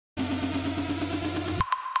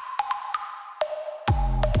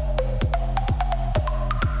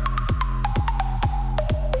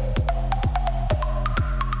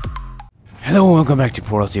Hello and welcome back to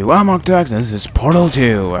Portal 2. I'm Octax and this is Portal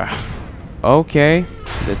 2. Okay,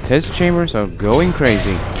 the test chambers are going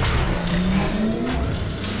crazy.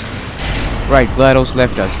 Right, GLaDOS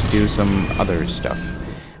left us to do some other stuff.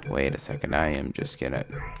 Wait a second, I am just gonna...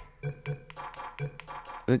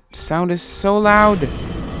 The sound is so loud!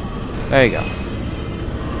 There you go.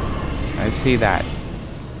 I see that.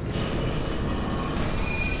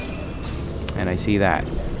 And I see that.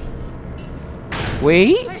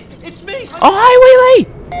 Wait! Hey, it's me! Oh, hi, Wheelie!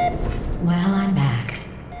 Well, I'm back.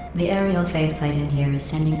 The aerial faith plate in here is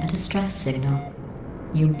sending a distress signal.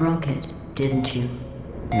 You broke it, didn't you?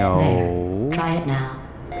 No. There. Try it now.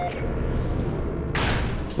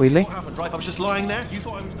 Wheelie? What happened, right? I was just lying there. You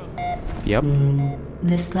thought I was done. Yep.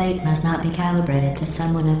 This plate must not be calibrated to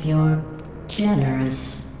someone of your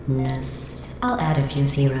generousness. I'll add a few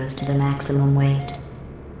zeros to the maximum weight.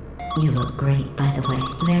 You look great, by the way.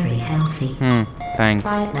 Very healthy. Thanks.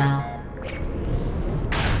 Try it now.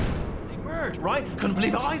 Big bird, right? Couldn't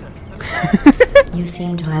believe it either. You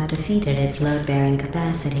seem to have defeated its load-bearing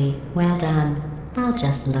capacity. Well done. I'll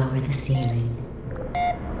just lower the ceiling.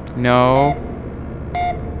 No.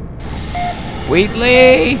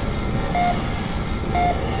 Wheatley!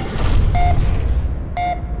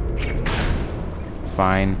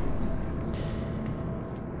 Fine.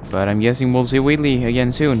 But I'm guessing we'll see Wheatley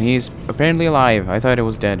again soon. He's apparently alive. I thought he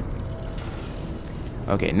was dead.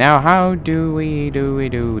 Okay, now how do we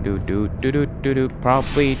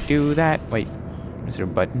probably do that? Wait, is there a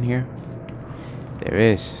button here? There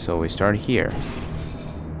is, so we start here.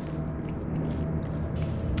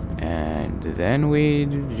 And then we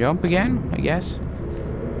jump again, I guess.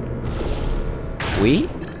 We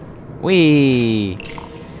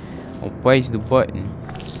I'll place the button.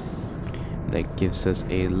 That gives us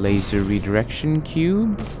a laser redirection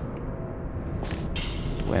cube.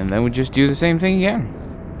 And then we just do the same thing again.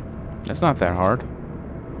 That's not that hard.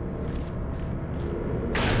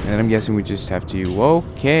 And I'm guessing we just have to...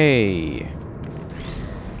 Okay.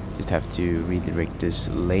 Just have to redirect this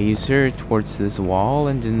laser towards this wall.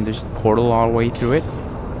 And then there's a portal all the way through it.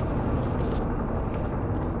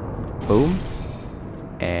 Boom.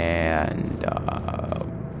 And...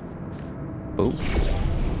 boom.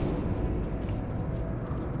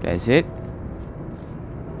 That's it.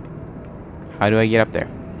 How do I get up there?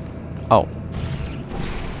 Oh.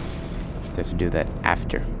 Have to do that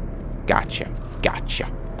after. Gotcha. Gotcha.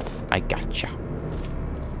 I gotcha.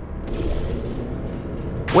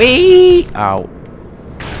 Whee! Ow.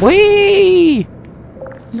 Whee!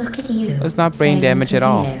 Look at you. That's not brain sailing damage through at the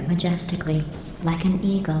all. air majestically, like an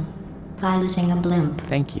eagle, piloting a blimp.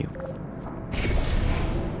 Thank you.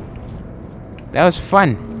 That was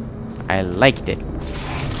fun. I liked it.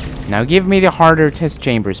 Now give me the harder test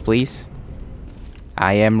chambers, please.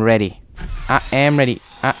 I am ready. I am ready.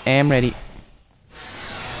 I am ready.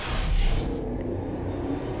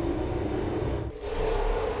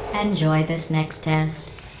 Enjoy this next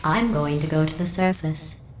test. I'm going to go to the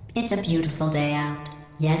surface. It's a beautiful day out.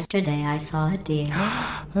 Yesterday I saw a deer.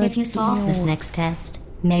 If you solve this next test,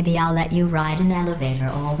 maybe I'll let you ride an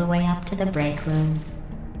elevator all the way up to the break room.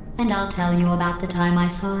 And I'll tell you about the time I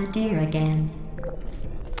saw a deer again.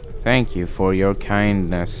 Thank you for your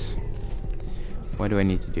kindness. What do I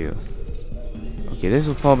need to do? Okay, this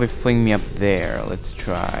will probably fling me up there. Let's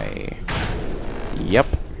try. Yep.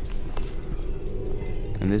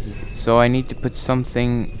 And this is... So I need to put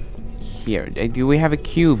something here. Do we have a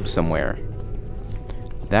cube somewhere?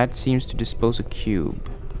 That seems to dispose a cube.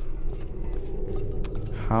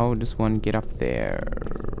 How does one get up there?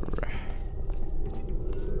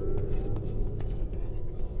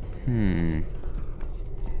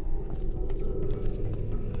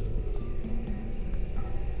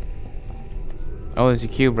 Oh, there's a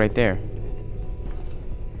cube right there.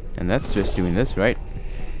 And that's just doing this, right?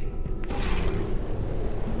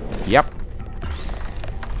 Yep.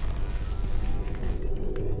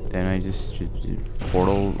 Then I just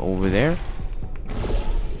portal over there.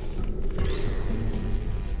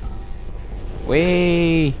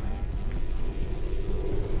 Way.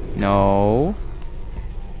 No.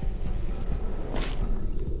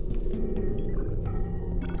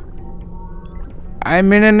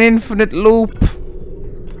 I'm in an infinite loop.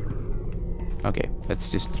 Okay,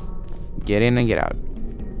 let's just get in and get out.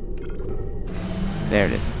 There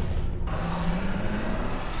it is.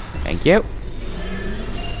 Thank you.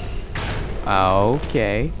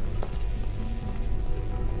 Okay.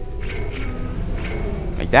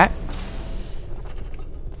 Like that.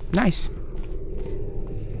 Nice.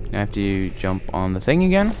 I have to jump on the thing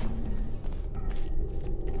again.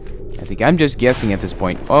 I think I'm just guessing at this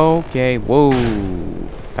point. Okay, whoa.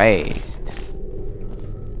 Fast.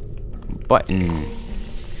 button.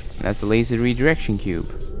 And that's a laser redirection cube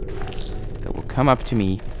that will come up to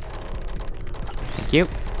me. Thank you.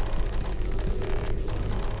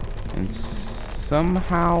 And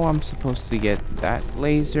somehow I'm supposed to get that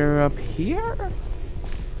laser up here?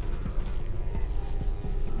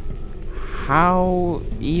 How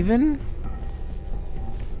even?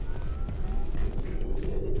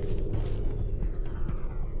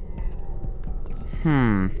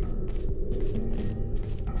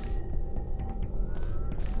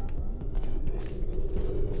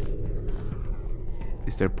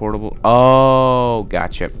 Is there portable? Oh,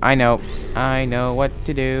 gotcha. I know what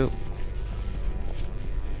to do.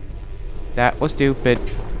 That was stupid.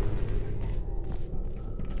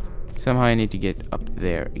 Somehow I need to get up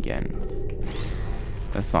there again.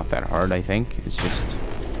 That's not that hard, I think. It's just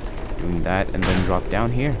doing that and then drop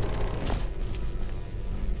down here.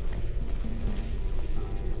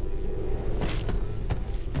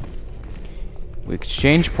 We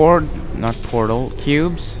exchange portal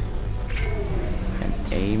cubes and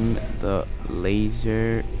aim the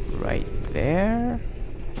laser right there.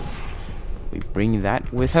 We bring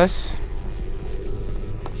that with us.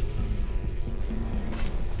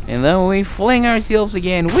 And then we fling ourselves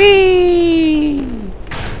again. Whee!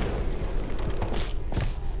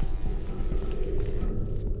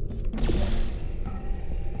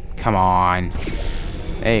 Come on.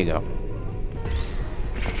 There you go.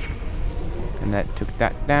 And that took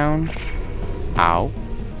that down. Ow.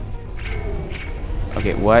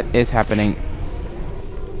 Okay, what is happening?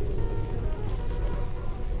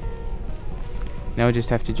 Now we just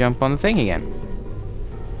have to jump on the thing again.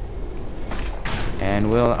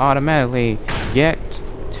 And we'll automatically get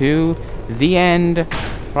to the end.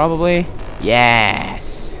 Probably.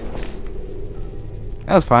 Yes!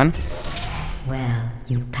 That was fun. Well,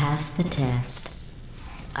 you passed the test.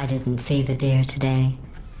 I didn't see the deer today.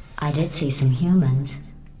 I did see some humans.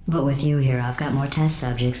 But with you here, I've got more test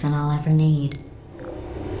subjects than I'll ever need.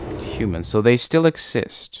 Humans, so they still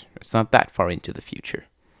exist. It's not that far into the future.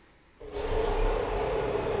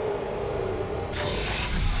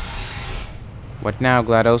 What now,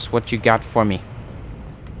 GLaDOS? What you got for me?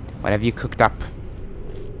 What have you cooked up?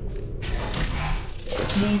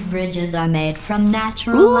 These bridges are made from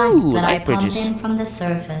natural light that I pumped in from the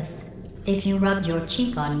surface. If you rubbed your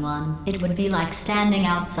cheek on one, it would be like standing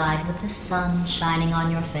outside with the sun shining on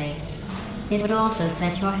your face. It would also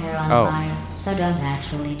set your hair on fire, so don't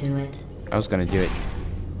actually do it. I was gonna do it.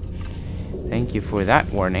 Thank you for that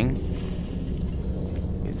warning.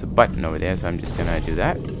 There's a button over there, so I'm just gonna do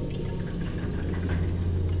that.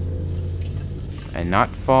 And not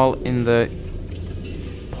fall in the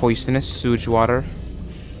poisonous sewage water.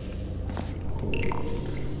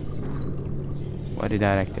 What did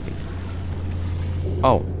that activate?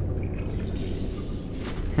 Oh.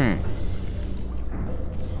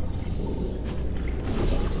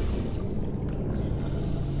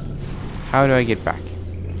 How do I get back?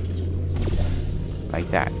 Like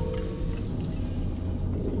that.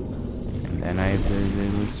 And then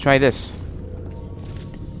let's try this.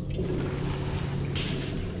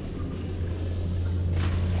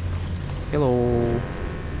 Hello.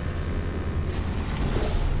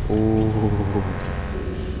 Oh.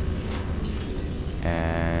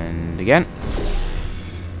 And again.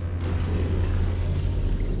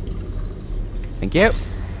 Thank you.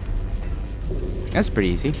 That's pretty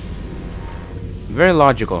easy. Very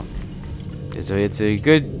logical. It's a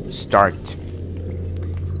good start.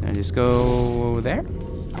 And just go over there.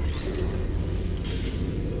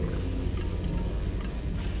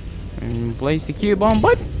 And place the cube on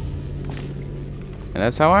button. And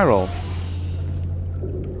that's how I roll.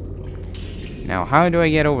 Now, how do I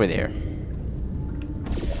get over there?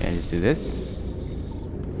 Can I just do this?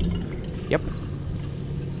 Yep.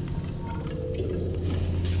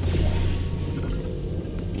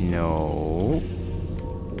 No.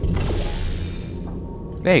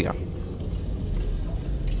 There you go.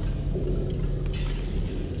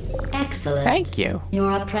 Excellent. Thank you.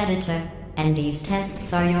 You're a predator, and these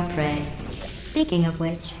tests are your prey. Speaking of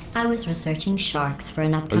which, I was researching sharks for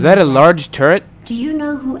an upcoming Was that a test. large turret? Do you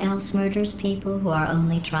know who else murders people who are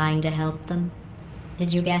only trying to help them?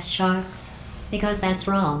 Did you guess sharks? Because that's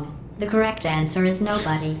wrong. The correct answer is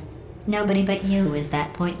nobody. Nobody but you is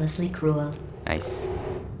that pointlessly cruel. Nice.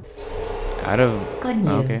 Out of... Good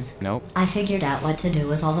news. Okay, nope. I figured out what to do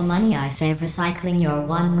with all the money I save recycling your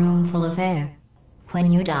one room full of air.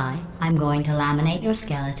 When you die, I'm going to laminate your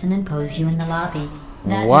skeleton and pose you in the lobby.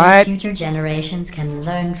 That way future generations can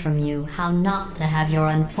learn from you how not to have your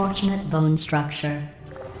unfortunate bone structure.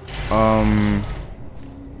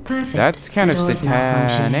 Perfect. That's kind of The door's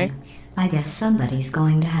satanic. malfunctioning. I guess somebody's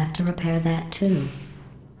going to have to repair that too.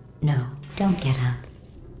 No, don't get up.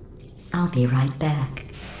 I'll be right back.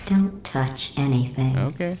 Don't touch anything.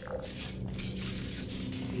 Okay.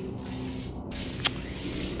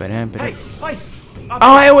 Hey, hey!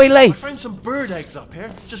 Oh, hey, wait, I late! found some bird eggs up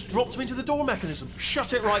here. Just dropped them into the door mechanism.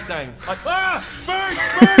 Shut it right down. Bird! Bird!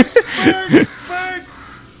 Bird! Bird!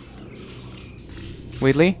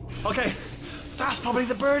 Wheatley? Okay, that's probably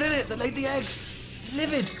the bird in it that laid the eggs.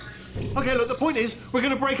 Livid. Okay, look, the point is, we're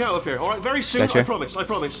gonna break out of here, alright? Very soon, Gotcha. I promise, I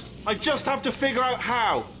promise. I just have to figure out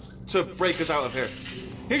how to break us out of here.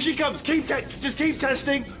 Here she comes, just keep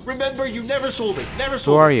testing. Remember, you never saw me, never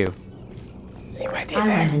saw me. Who are you? See what I did I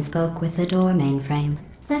there? went and spoke with the door mainframe.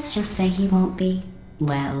 Let's just say he won't be,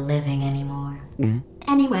 well, living anymore.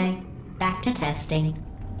 Anyway, back to testing.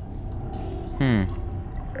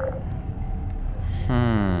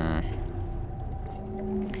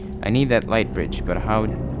 I need that light bridge, but how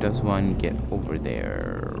does one get over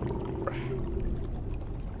there?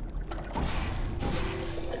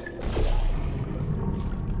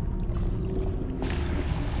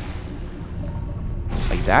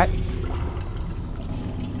 Like that?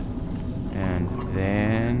 And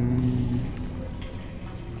then...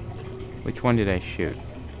 Which one did I shoot?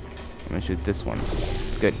 I'm gonna shoot this one.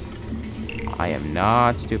 Good. I am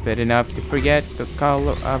not stupid enough to forget the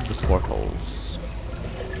color of the portals.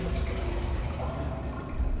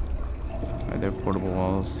 Are there portable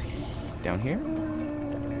walls down here?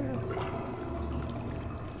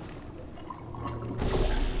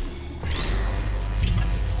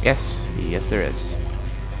 Yes, yes there is.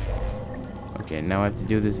 Okay, now I have to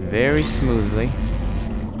do this very smoothly.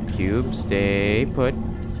 Cube, stay put.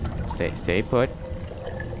 Stay put.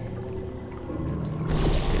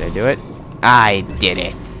 Did I do it? I did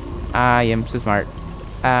it. I am so smart.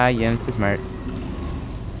 I am so smart.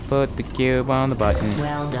 Put the cube on the button.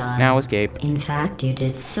 Well done. Now escape. In fact, you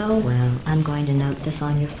did so well, I'm going to note this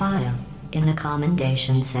on your file, in the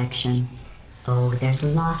commendation section. Oh, there's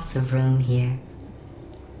lots of room here.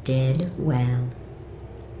 Did well.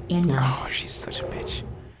 Enough. Oh, she's such a bitch.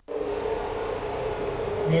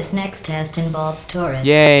 This next test involves turrets.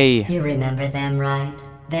 Yay! You remember them, right?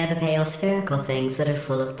 They're the pale spherical things that are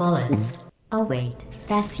full of bullets. Oh wait,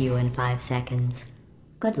 that's you in 5 seconds.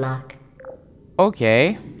 Good luck.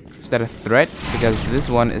 Okay. Is that a threat? Because this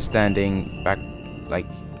one is standing back, like,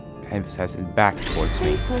 has his back towards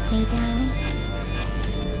me. Please put me down.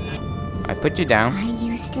 I put you down. Are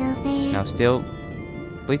you still there? Now still,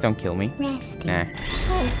 please don't kill me. Resting. Nah,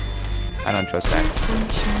 Hey, I don't trust that.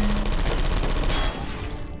 sunshine.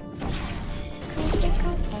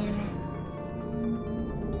 Critical error.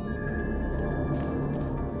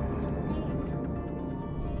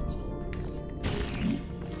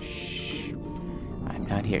 Shh. I'm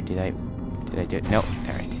not here. Did I do it? No.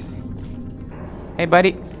 Alright. Hey,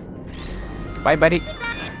 buddy. Bye, buddy.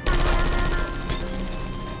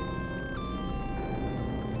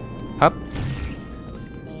 Up.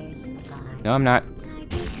 There you are. No, I'm not.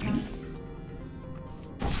 Target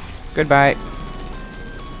lost. Goodbye.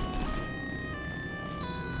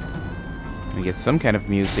 We get some kind of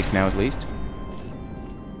music now, at least.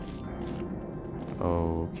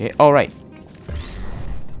 Okay. All right.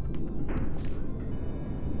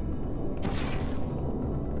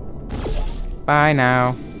 Bye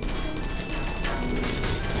now.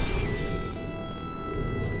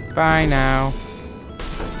 Bye now.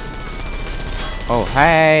 Oh,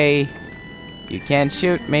 hey. You can't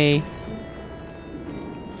shoot me.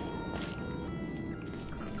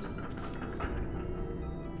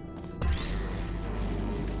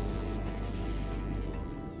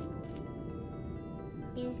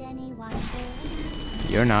 Is anyone there?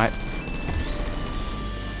 You're not.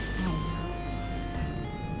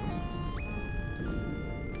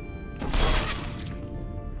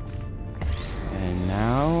 And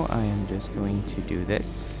now I am just going to do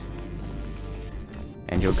this.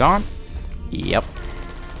 And you're gone? Yep.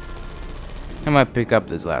 I'm gonna pick up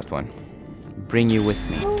this last one. Bring you with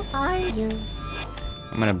me. Who are you?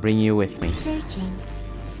 I'm gonna bring you with me. Searching.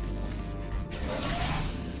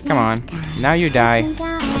 Come on. Now you die. Me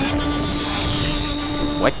down.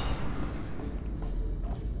 What?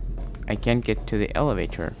 I can't get to the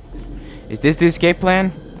elevator. Is this the escape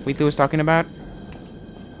plan Wheatley was talking about?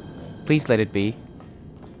 Please let it be.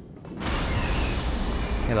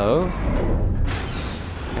 Hello?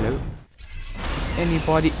 Hello? Is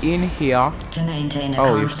anybody in here? To maintain a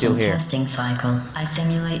Oh, you're still constant here. testing cycle, I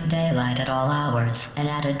simulate daylight at all hours and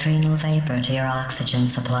add adrenal vapor to your oxygen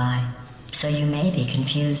supply. So you may be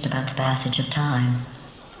confused about the passage of time.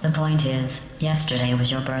 The point is, yesterday was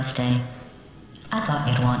your birthday. I thought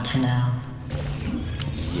you'd want to know.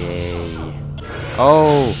 Yay.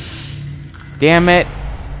 Oh! Damn it!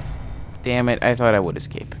 Damn it, I thought I would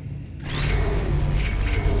escape.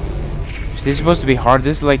 Is this supposed to be hard?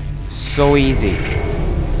 This is like so easy.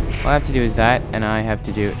 All I have to do is that, and all I have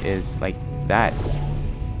to do is like that.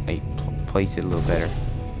 Like place it a little better.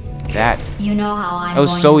 That. You know how I'm That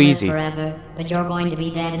was going so to live easy. forever, but you're going to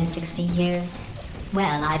be dead in 60 years?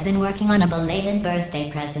 Well, I've been working on a belated birthday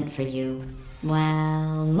present for you.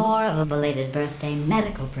 Well, more of a belated birthday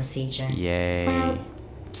medical procedure. Yay. Well,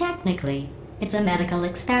 technically, it's a medical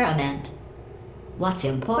experiment. What's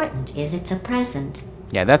important is it's a present.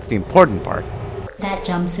 Yeah, that's the important part. That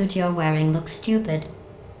jumpsuit you're wearing looks stupid.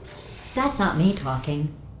 That's not me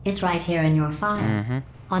talking. It's right here in your file.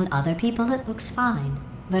 On other people it looks fine.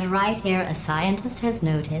 But right here a scientist has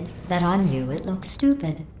noted that on you it looks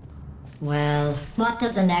stupid. Well, what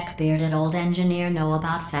does a neck-bearded old engineer know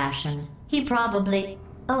about fashion? He probably...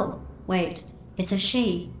 Oh, wait. It's a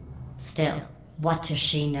she. Still, what does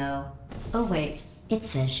she know? Oh, wait. It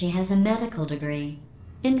says she has a medical degree.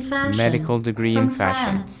 In fashion. Medical degree in from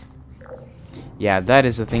fashion. France. Yeah, that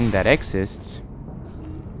is a thing that exists.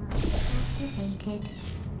 Activated.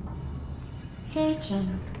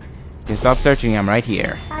 Searching. You can stop searching, I'm right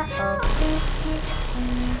here.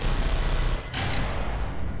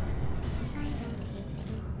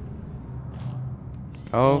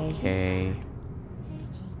 Okay.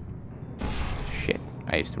 Shit,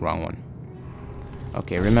 I used the wrong one.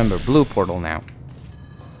 Okay, remember, blue portal now.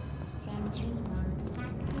 Sentry mode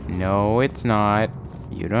active. No, it's not.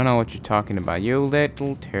 You don't know what you're talking about, you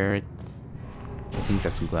little turret. I think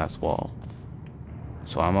that's a glass wall.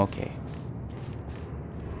 So I'm okay.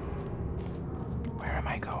 Where am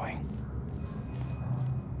I going?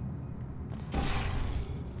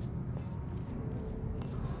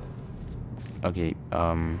 Okay,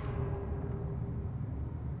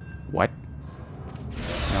 what?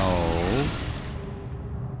 No.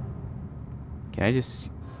 Can I just...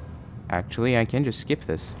 Actually, I can just skip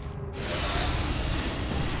this.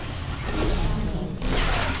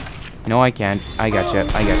 No, I can't. I gotcha.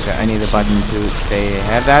 I gotcha. I need the button to stay.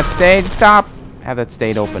 Have that stayed. Stop! Have that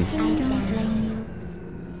stayed open. I don't blame you.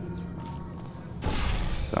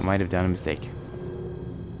 So I might have done a mistake.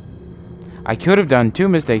 I could have done 2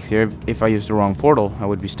 mistakes here if I used the wrong portal. I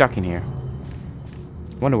would be stuck in here.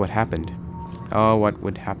 Wonder what happened. Oh, what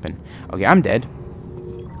would happen? Okay, I'm dead.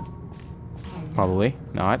 Probably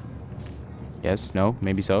not. Yes, no,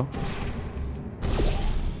 maybe so.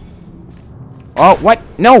 Oh, what?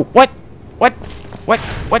 No, what? What? What?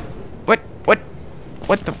 What? What? What?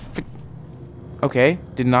 What the f... Okay,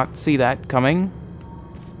 did not see that coming.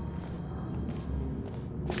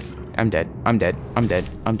 I'm dead. I'm dead. I'm dead.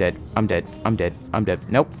 I'm dead. I'm dead. I'm dead. I'm dead.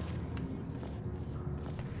 Nope.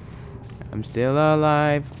 I'm still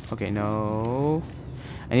alive. Okay, no.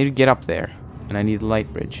 I need to get up there. And I need the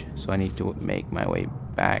light bridge. So I need to make my way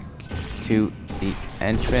back to the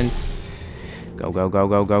entrance. Go, go, go,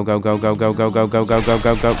 go, go, go, go, go, go, go, go, go, go, go,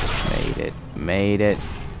 go, go. Made it. Made it.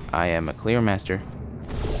 I am a clear master.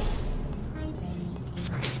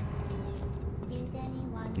 Is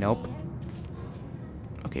anyone Nope. there?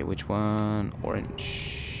 Okay, which one?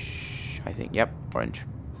 Orange. I think. Yep, orange.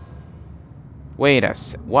 Wait a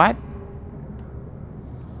sec. What?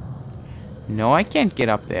 No, I can't get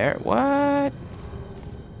up there. What?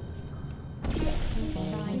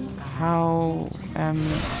 How am I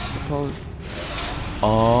supposed...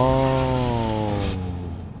 Oh.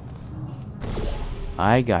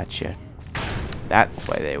 I gotcha. That's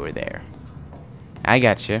why they were there. I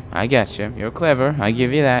gotcha. I gotcha. You're clever. I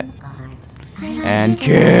give you that. And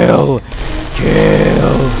kill!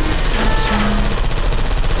 Kill!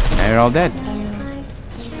 Now you're all dead.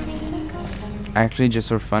 Actually, just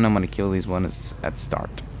for fun, I'm gonna kill these ones at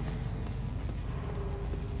start.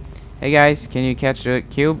 Hey guys, can you catch the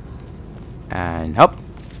cube? And hop.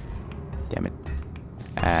 Damn it.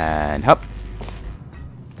 And hop.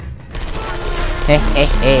 Hey, hey,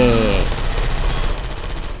 hey.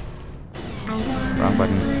 Wrong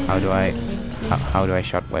button. How do I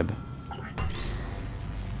shot web?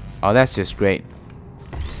 Oh, that's just great.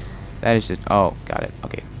 That is just... Oh, got it.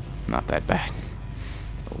 Okay. Not that bad.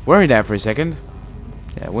 Worried that for a second.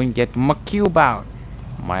 I wouldn't get my cube out.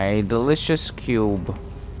 My delicious cube.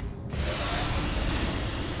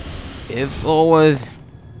 If forward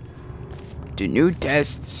to new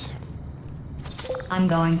tests. I'm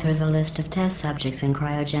going through the list of test subjects in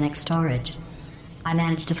cryogenic storage. I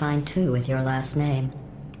managed to find 2 with your last name.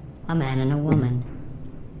 A man and a woman.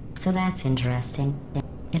 So that's interesting.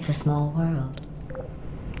 It's a small world.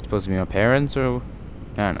 Supposed to be my parents or...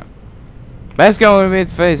 I don't know. Let's go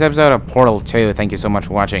with today's episode of Portal 2. Thank you so much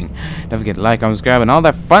for watching. Don't forget to like, comment, subscribe, and all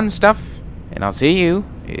that fun stuff. And I'll see you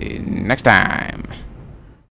next time.